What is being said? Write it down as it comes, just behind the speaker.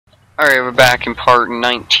Alright, we're back in part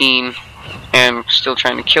 19, and I'm still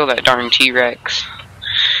trying to kill that darn T-Rex.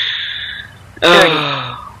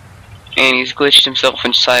 And he's glitched himself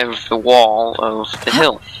inside of the wall of the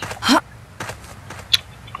hill.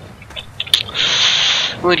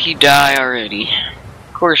 Would he die already?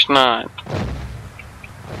 Of course not.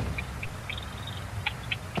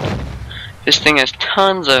 This thing has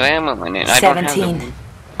tons of ammo in it. 17. I don't have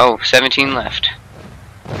oh, 17 left.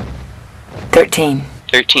 13.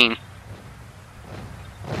 13.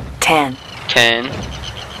 10. 10.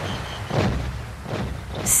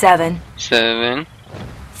 7. 7.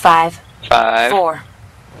 5. 5. 4.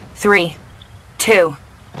 3. 2.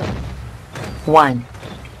 1.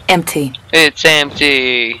 Empty. It's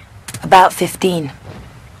empty. About 15.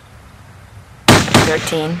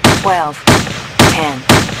 13. 12. 10.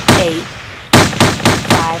 8.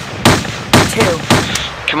 5. 2.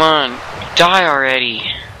 Come on. Die already.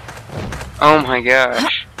 Oh my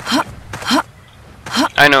gosh.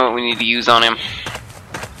 I know what we need to use on him.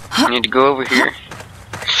 We need to go over here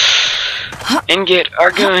and get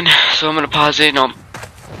our gun. So I'm gonna pause it and I'll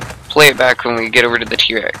play it back when we get over to the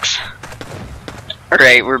T-Rex.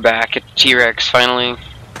 Alright, we're back at the T-Rex finally.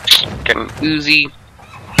 Got an Uzi.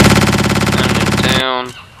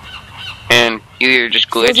 Down. And either just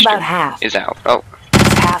glitched about or half. is out. Oh.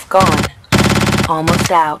 It's half gone.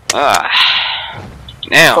 Almost out.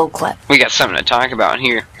 Now, Full clip. we got something to talk about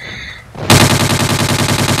here.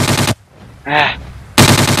 About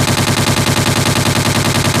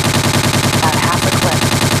half a clip.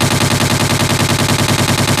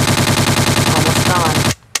 Almost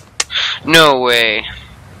gone. No way.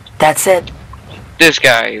 That's it. This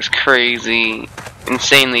guy is crazy.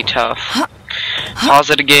 Insanely tough. Pause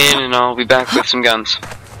it again and I'll be back with some guns.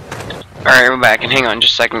 Alright, we're back, and hang on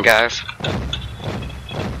just a second, guys.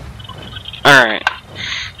 Alright.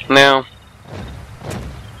 Now,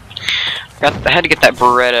 I had to get that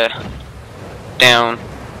Beretta down.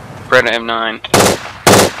 Beretta M9.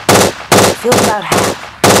 Feels about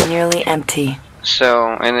half. Nearly empty.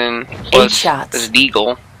 So, and then plus 8 shots. this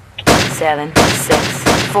Deagle. 7. 6.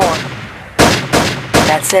 4.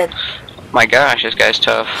 That's it. My gosh, this guy's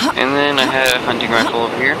tough. And then I had a hunting rifle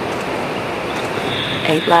over here.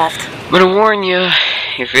 8 left. I'm gonna warn you,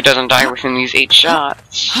 if it doesn't die within these 8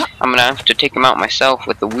 shots, I'm gonna have to take him out myself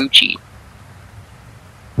with the Wuchi.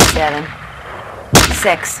 7.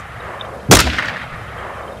 6.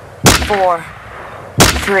 4.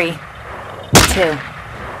 3. 2.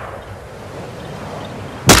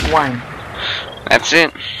 1. That's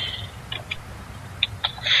it.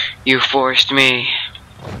 You forced me.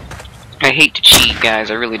 I hate to cheat,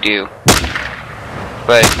 guys, I really do.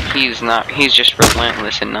 But he's just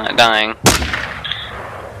relentless in not dying.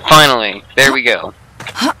 Finally, there we go.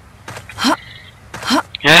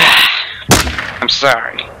 I'm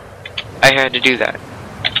sorry. I had to do that.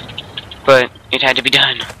 But it had to be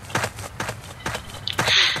done.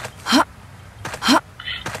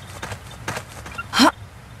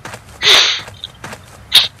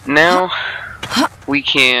 Now, we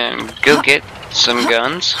can go get some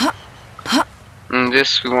guns. And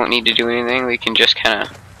this, we won't need to do anything. We can just kind of...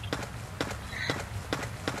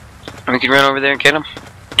 We can run over there and get them.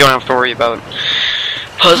 Don't have to worry about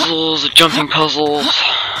puzzles, jumping puzzles.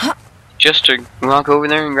 Just to walk over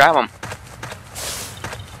there and grab them.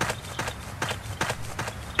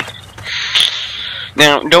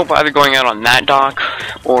 Now, don't bother going out on that dock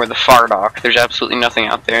or the far dock. There's absolutely nothing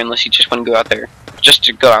out there unless you just want to go out there. Just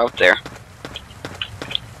to go out there.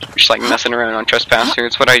 Just like messing around on Trespasser.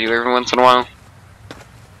 It's what I do every once in a while.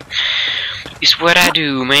 It's what I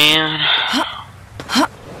do, man.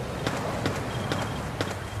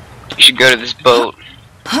 You should go to this boat.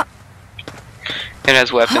 It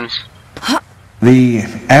has weapons. The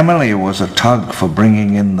Emily was a tug for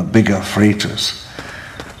bringing in the bigger freighters.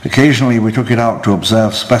 Occasionally we took it out to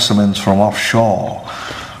observe specimens from offshore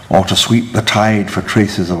or to sweep the tide for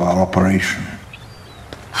traces of our operation.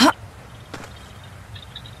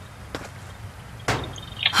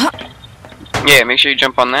 Yeah, make sure you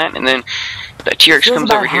jump on that, and then the T-Rex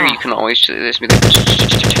comes over here, you can always do this. Gun it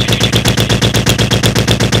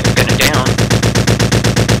down.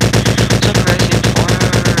 Suppressing fire.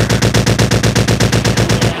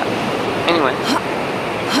 Anyway.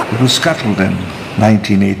 It was scuttled in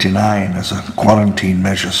 1989 as a quarantine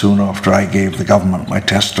measure soon after I gave the government my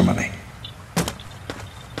testimony.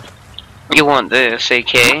 You want this,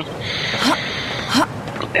 AK?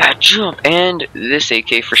 Jump, and this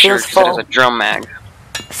AK for sure, because it has a drum mag.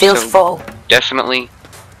 Feels full. Definitely.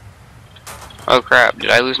 Oh crap,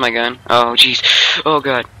 did I lose my gun? Oh jeez. Oh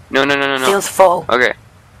god. No. Feels full. Okay.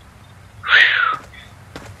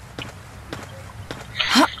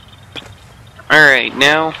 Alright,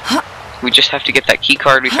 now we just have to get that key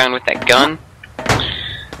card we found with that gun,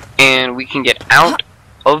 and we can get out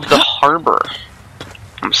of the harbor.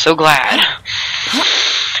 I'm so glad.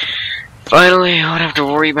 Finally, I don't have to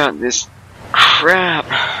worry about this crap.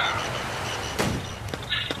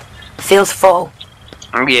 Feels full.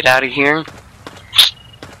 I'm gonna get out of here,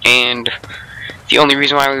 and the only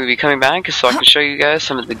reason why we would be coming back is so I can show you guys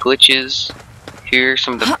some of the glitches here,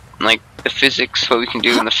 some of the, like, the physics, what we can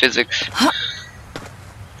do in the physics.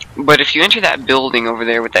 But if you enter that building over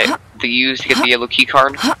there with that the use to get the yellow key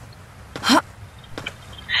card,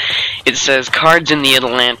 it says cards in the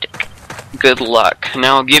Atlantic. Good luck.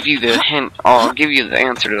 Now I'll give you the hint. I'll give you the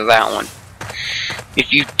answer to that one.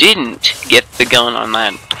 If you didn't get the gun on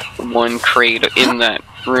that one crate in that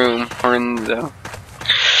room, or in the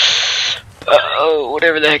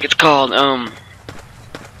whatever the heck it's called,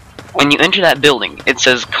 when you enter that building, it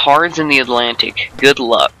says cards in the Atlantic. Good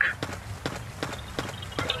luck.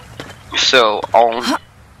 So all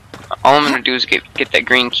I'm gonna do is get that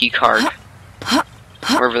green key card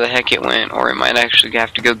wherever the heck it went, or I might actually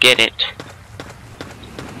have to go get it.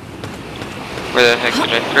 Where the heck did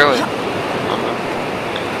I throw it?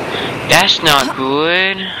 That's not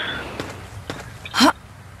good.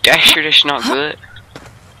 That's sure that's not good.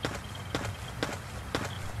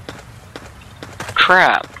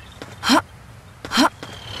 Crap.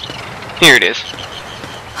 Here it is.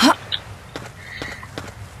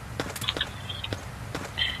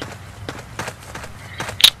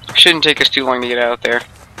 Shouldn't take us too long to get out there.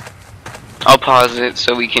 I'll pause it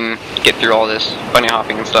so we can get through all this bunny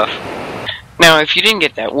hopping and stuff. Now, if you didn't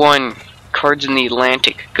get that one, cards in the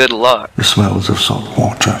Atlantic, good luck. The smells of salt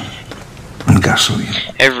water and gasoline.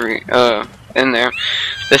 In there.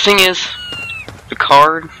 The thing is, the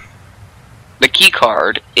key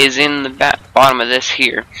card is in the bottom of this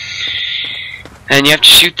here. And you have to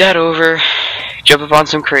shoot that over, jump up on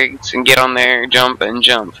some crates, and get on there, jump and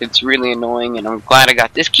jump. It's really annoying, and I'm glad I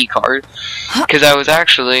got this key card, because I was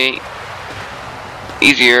actually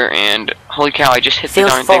easier, and holy cow, I just hit the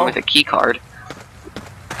darn thing with a key card.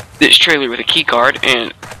 This trailer with a key card,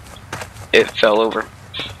 and it fell over.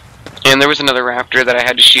 And there was another raptor that I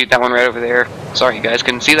had to shoot, that one right over there. Sorry you guys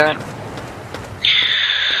couldn't see that.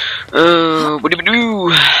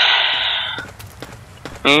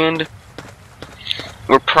 And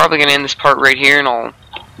we're probably going to end this part right here, and I'll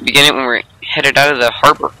begin it when we're headed out of the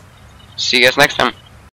harbor. See you guys next time.